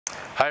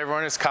Hi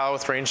everyone, it's Kyle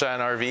with Rangeland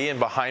RV, and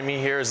behind me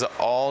here is the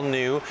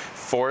all-new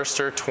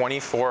Forester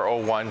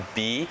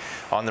 2401B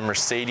on the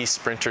Mercedes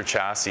Sprinter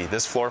chassis.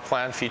 This floor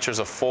plan features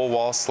a full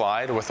wall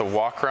slide with a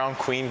walk-around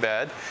queen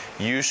bed,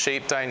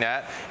 U-shaped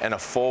dinette, and a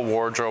full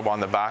wardrobe on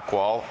the back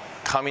wall,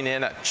 coming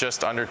in at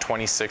just under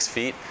 26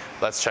 feet.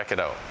 Let's check it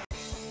out.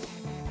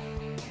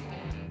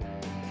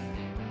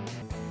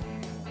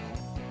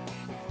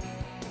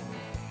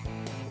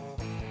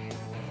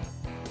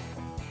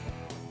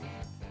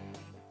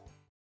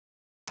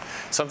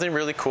 Something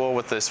really cool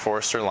with this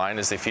Forester line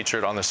is they feature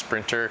it on the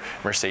Sprinter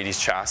Mercedes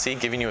chassis,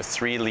 giving you a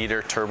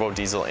 3-liter turbo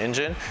diesel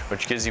engine,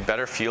 which gives you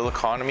better fuel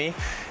economy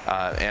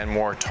and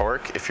more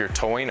torque if you're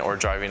towing or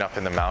driving up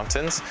in the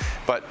mountains.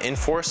 But in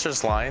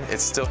Forester's line,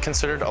 it's still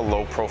considered a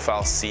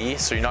low-profile C,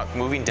 so you're not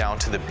moving down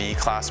to the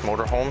B-class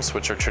motorhomes,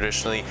 which are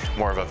traditionally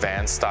more of a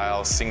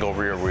van-style single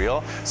rear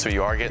wheel, so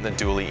you are getting the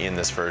dually in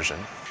this version.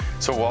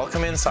 So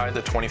welcome inside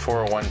the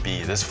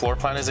 2401B. This floor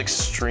plan is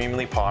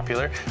extremely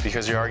popular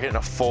because you are getting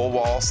a full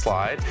wall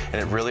slide, and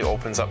it really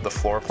opens up the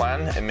floor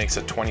plan and makes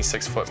a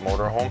 26-foot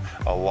motorhome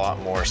a lot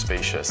more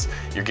spacious.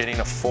 You're getting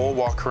a full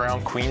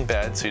walk-around queen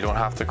bed, so you don't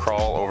have to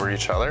crawl over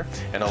each other,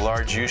 and a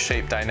large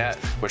U-shaped dinette,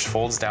 which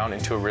folds down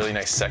into a really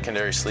nice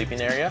secondary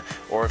sleeping area,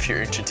 or if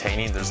you're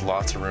entertaining, there's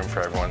lots of room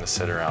for everyone to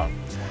sit around.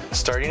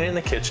 Starting in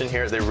the kitchen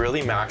here, they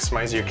really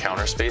maximize your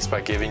counter space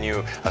by giving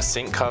you a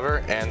sink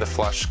cover and the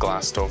flush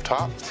glass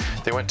stovetop.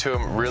 They went to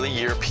a really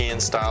European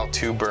style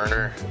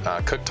 2-burner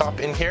cooktop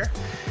in here.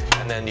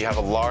 And then you have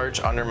a large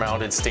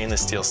undermounted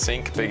stainless steel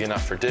sink, big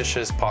enough for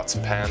dishes, pots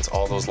and pans,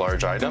 all those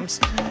large items,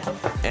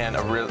 and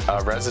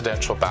a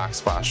residential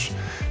backsplash.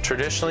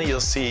 Traditionally,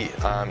 you'll see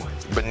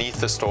beneath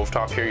the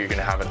stovetop here, you're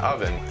gonna have an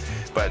oven.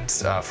 But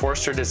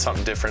Forester did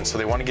something different, so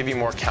they want to give you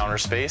more counter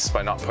space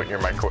by not putting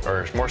your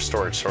more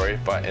storage, sorry,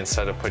 but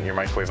instead of putting your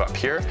microwave up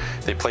here,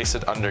 they place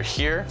it under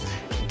here,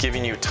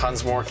 giving you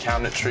tons more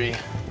cabinetry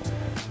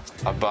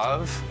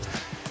above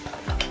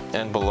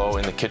and below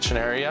in the kitchen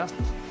area.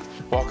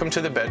 Welcome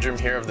to the bedroom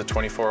here of the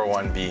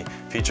 2401B.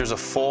 Features a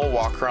full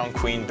walk-around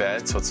queen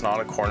bed, so it's not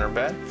a corner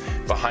bed.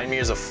 Behind me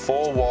is a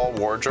full wall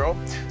wardrobe,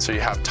 so you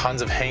have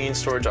tons of hanging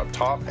storage up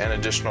top and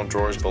additional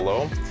drawers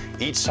below.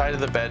 Each side of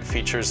the bed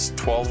features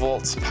 12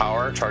 volts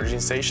power charging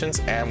stations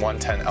and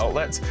 110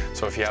 outlets.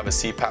 So if you have a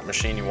CPAP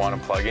machine you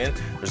want to plug in,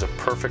 there's a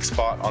perfect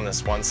spot on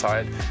this one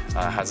side.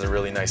 Has a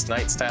really nice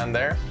nightstand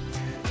there.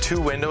 2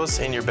 windows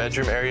in your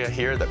bedroom area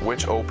here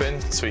which open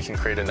so you can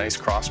create a nice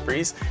cross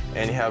breeze,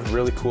 and you have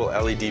really cool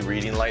LED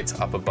reading lights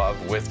up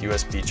above with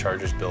USB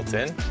chargers built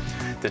in.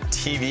 The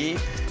TV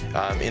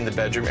in the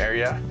bedroom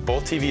area,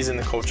 both TVs in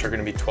the coach are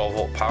going to be 12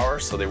 volt power,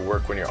 so they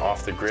work when you're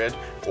off the grid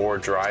or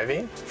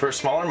driving. For a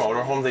smaller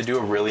motorhome, they do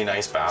a really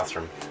nice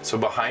bathroom. So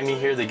behind me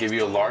here, they give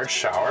you a large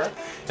shower,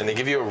 and they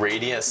give you a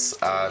radius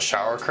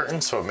shower curtain,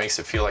 so it makes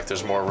it feel like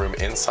there's more room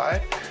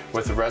inside.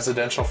 With a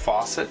residential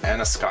faucet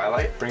and a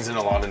skylight, brings in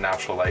a lot of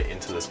natural light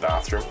into this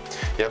bathroom.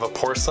 You have a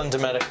porcelain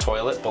Dometic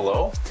toilet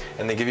below,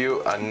 and they give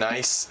you a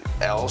nice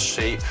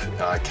L-shaped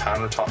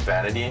countertop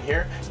vanity in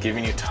here,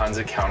 giving you tons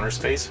of counter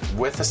space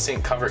with a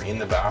sink cover in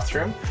the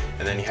bathroom,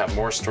 and then you have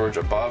more storage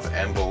above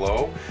and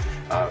below.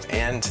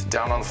 And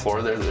down on the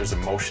floor there's a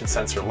motion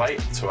sensor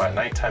light, so at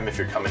nighttime if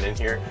you're coming in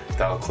here,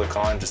 that'll click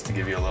on just to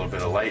give you a little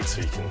bit of light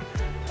so you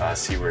can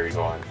see where you're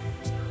going.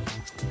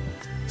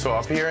 So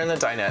up here in the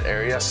dinette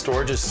area,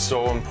 storage is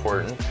so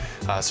important.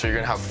 So you're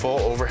gonna have full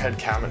overhead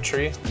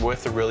cabinetry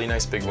with a really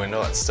nice big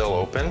window that still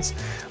opens.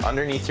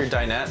 Underneath your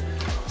dinette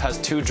has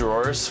 2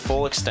 drawers,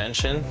 full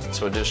extension,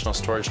 so additional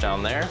storage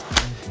down there.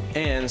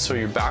 And so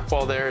your back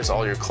wall there is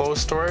all your clothes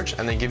storage,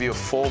 and they give you a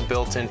full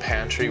built-in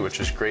pantry, which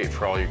is great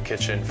for all your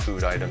kitchen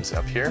food items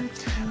up here.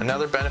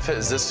 Another benefit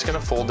is this is gonna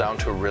fold down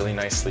to a really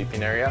nice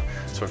sleeping area.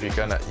 So if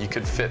you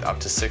could fit up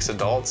to 6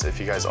 adults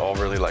if you guys all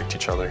really liked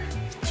each other.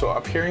 So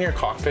up here in your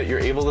cockpit, you're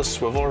able to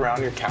swivel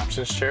around your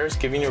captain's chairs,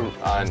 giving you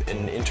an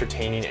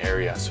entertaining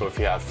area. So if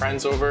you have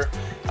friends over,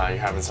 you're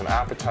having some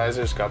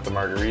appetizers, got the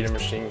margarita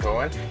machine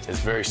going, it's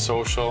very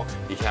social.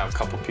 You can have a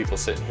couple people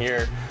sitting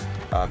here,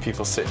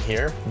 people sitting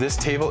here. This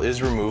table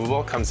is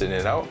removable, comes in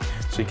and out,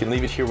 so you can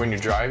leave it here when you're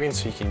driving,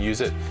 so you can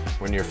use it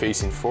when you're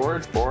facing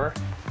forward, or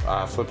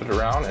flip it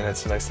around, and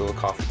it's a nice little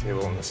coffee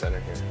table in the center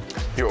here.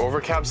 Your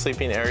overcab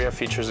sleeping area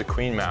features a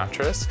queen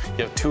mattress.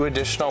 You have 2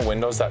 additional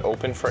windows that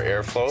open for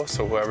airflow,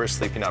 so whoever's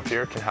sleeping up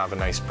here can have a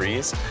nice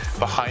breeze.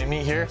 Behind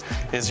me here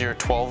is your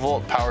 12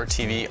 volt power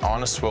TV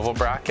on a swivel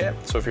bracket,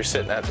 so if you're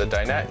sitting at the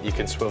dinette, you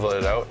can swivel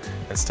it out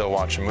and still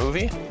watch a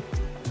movie.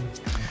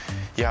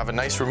 You have a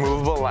nice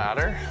removable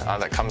ladder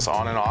that comes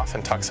on and off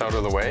and tucks out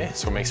of the way,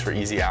 so it makes for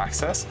easy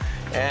access.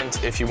 And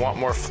if you want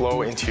more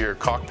flow into your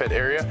cockpit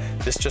area,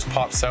 this just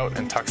pops out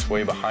and tucks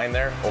way behind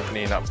there,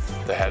 opening up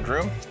the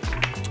headroom.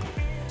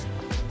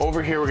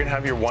 Over here, we're gonna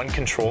have your one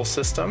control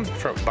system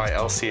by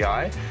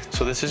LCI.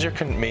 So this is your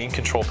main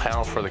control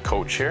panel for the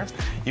coach here.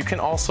 You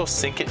can also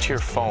sync it to your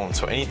phone.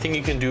 So anything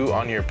you can do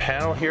on your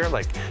panel here,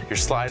 like your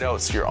slide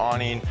outs, your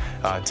awning,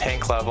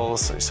 tank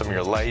levels, some of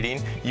your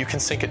lighting, you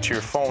can sync it to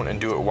your phone and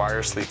do it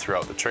wirelessly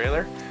throughout the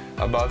trailer.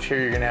 Above here,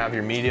 you're gonna have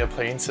your media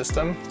playing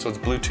system. So it's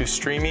Bluetooth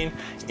streaming,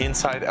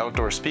 inside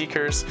outdoor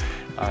speakers,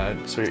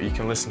 so you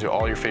can listen to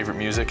all your favorite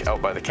music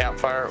out by the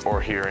campfire or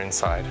here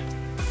inside.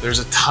 There's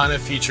a ton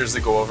of features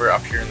that go over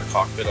up here in the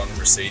cockpit on the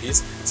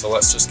Mercedes, so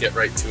let's just get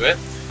right to it.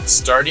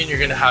 Starting, you're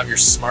gonna have your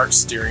smart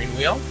steering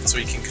wheel, so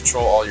you can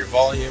control all your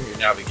volume, your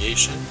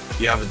navigation.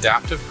 You have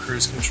adaptive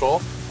cruise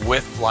control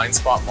with blind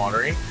spot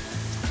monitoring.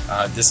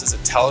 This is a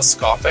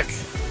telescopic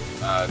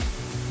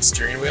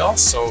steering wheel,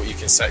 so you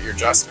can set your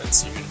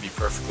adjustments. You're going to be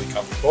perfectly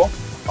comfortable.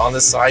 On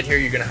the side here,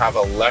 you're going to have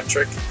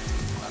electric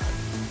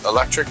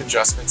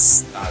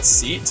adjustments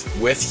seat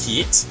with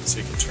heat, so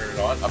you can turn it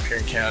on. Up here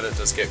in Canada, it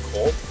does get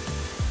cold.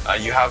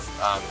 You have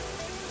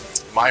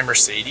My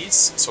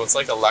Mercedes, so it's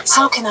like Alexa.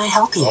 How can I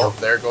help you? Oh,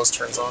 there it goes,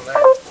 turns on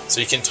there.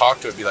 So you can talk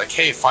to it, be like,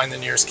 hey, find the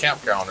nearest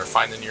campground or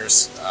find the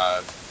nearest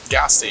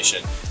gas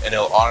station, and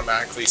it'll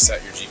automatically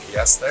set your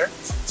GPS there,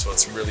 so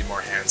it's really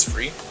more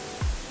hands-free.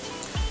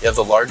 You have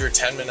the larger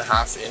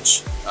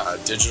 10.5-inch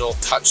digital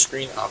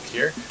touchscreen up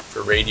here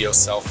for radio,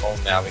 cell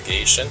phone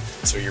navigation,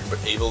 so you're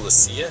able to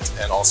see it,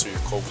 and also your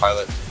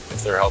co-pilot,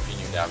 if they're helping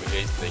you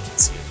navigate, they can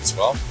see it as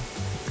well.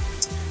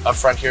 Up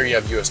front here, you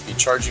have USB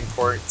charging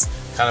ports,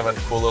 kind of a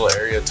cool little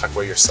area to tuck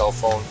away your cell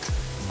phone.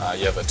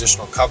 You have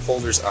additional cup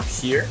holders up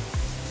here.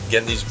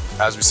 Again, these,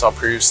 as we saw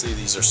previously,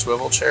 these are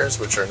swivel chairs,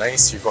 which are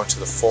nice. You're going to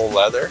the full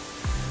leather.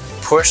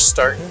 Push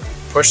start,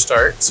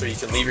 so you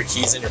can leave your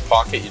keys in your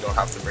pocket. You don't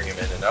have to bring them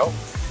in and out.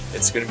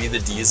 It's going to be the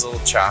diesel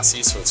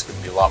chassis, so it's going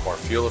to be a lot more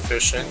fuel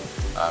efficient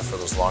for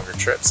those longer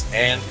trips.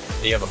 And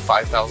you have a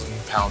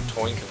 5,000-pound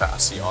towing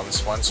capacity on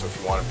this one, so if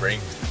you want to bring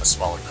a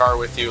smaller car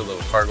with you, a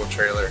little cargo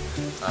trailer,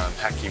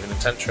 heck, even a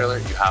tent trailer,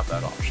 you have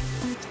that option.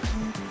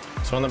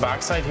 So on the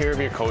backside here of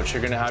your coach,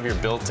 you're going to have your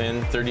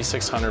built-in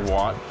 3,600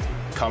 watt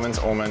Cummins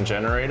Oman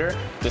generator.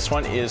 This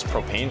one is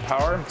propane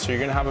power, so you're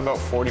going to have about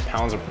 40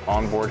 pounds of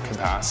onboard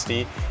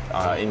capacity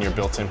in your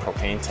built-in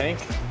propane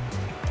tank.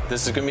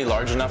 This is going to be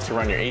large enough to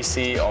run your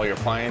AC, all your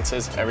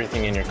appliances,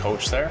 everything in your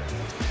coach there.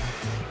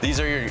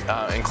 These are your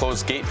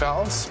enclosed gate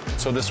valves.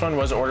 So this one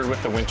was ordered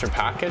with the winter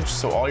package.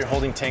 So all your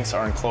holding tanks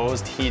are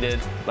enclosed,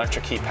 heated,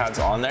 electric heat pads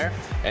on there,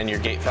 and your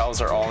gate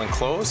valves are all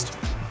enclosed.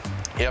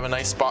 You have a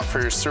nice spot for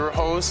your sewer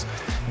hose,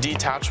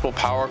 detachable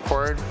power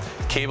cord,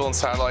 cable and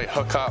satellite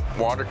hookup,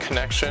 water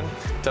connection.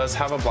 It does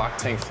have a black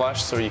tank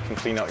flush, so you can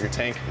clean out your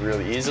tank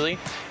really easily.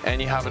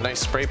 And you have a nice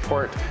spray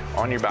port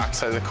on your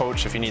backside of the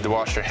coach. If you need to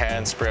wash your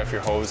hands, spray off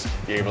your hose,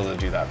 you're able to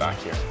do that back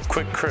here.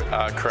 Quick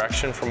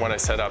correction from what I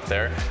said up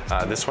there.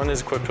 This one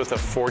is equipped with a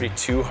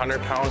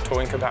 4,200-pound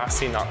towing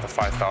capacity, not the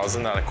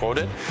 5,000 that I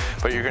quoted.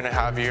 But you're gonna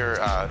have your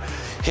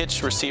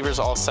hitch receivers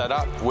all set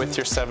up with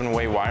your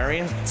 7-way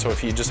wiring. So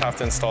if you just have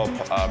to install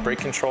a brake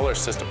controller,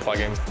 it's just a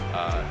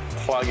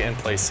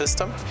plug-and-play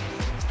system.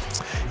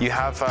 You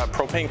have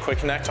propane quick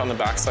connect on the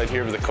backside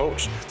here of the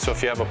coach. So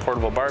if you have a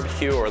portable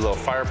barbecue or a little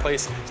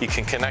fireplace, you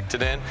can connect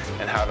it in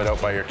and have it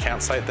out by your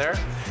campsite there.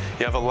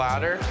 You have a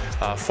ladder,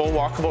 full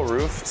walkable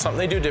roof. Something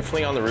they do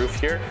differently on the roof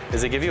here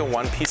is they give you a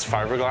one-piece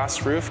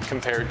fiberglass roof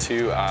compared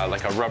to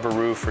like a rubber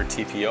roof or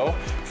TPO.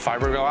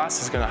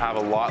 Fiberglass is going to have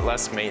a lot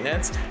less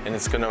maintenance, and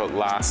it's going to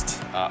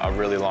last a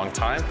really long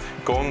time.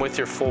 Going with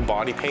your full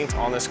body paint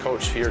on this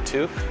coach here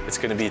too, it's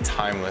going to be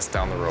timeless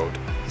down the road.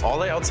 All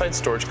the outside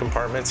storage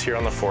compartments here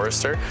on the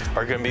Forester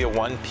are going to be a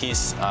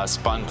one-piece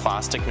spun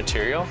plastic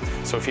material.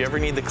 So if you ever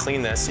need to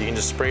clean this, you can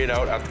just spray it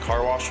out at the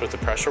car wash with the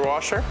pressure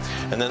washer,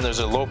 and then there's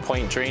a low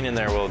point drain in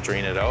there will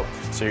drain it out,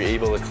 so you're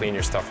able to clean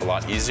your stuff a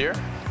lot easier.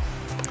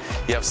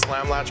 You have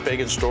slam latch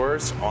baggage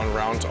doors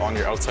on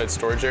your outside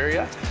storage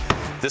area.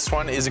 This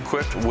one is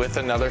equipped with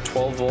another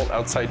 12-volt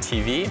outside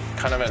TV,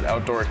 kind of an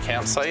outdoor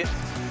campsite.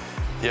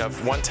 You have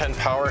 110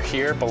 power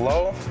here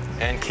below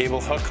and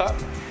cable hookup.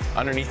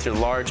 Underneath your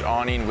large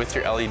awning with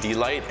your LED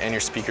light and your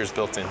speakers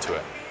built into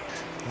it.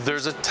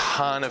 There's a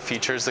ton of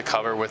features to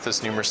cover with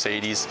this new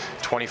Mercedes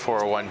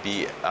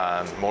 2401B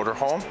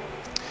motorhome.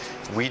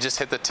 We just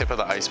hit the tip of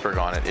the iceberg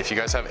on it. If you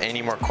guys have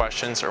any more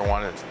questions or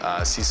want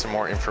to see some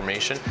more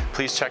information,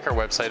 please check our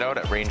website out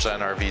at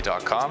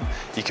rangelandrv.com.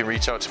 You can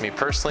reach out to me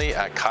personally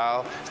at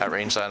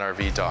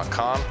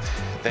kyle@rangelandrv.com.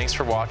 Thanks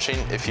for watching.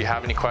 If you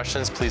have any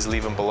questions, please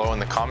leave them below in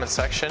the comment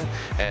section,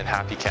 and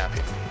happy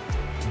camping.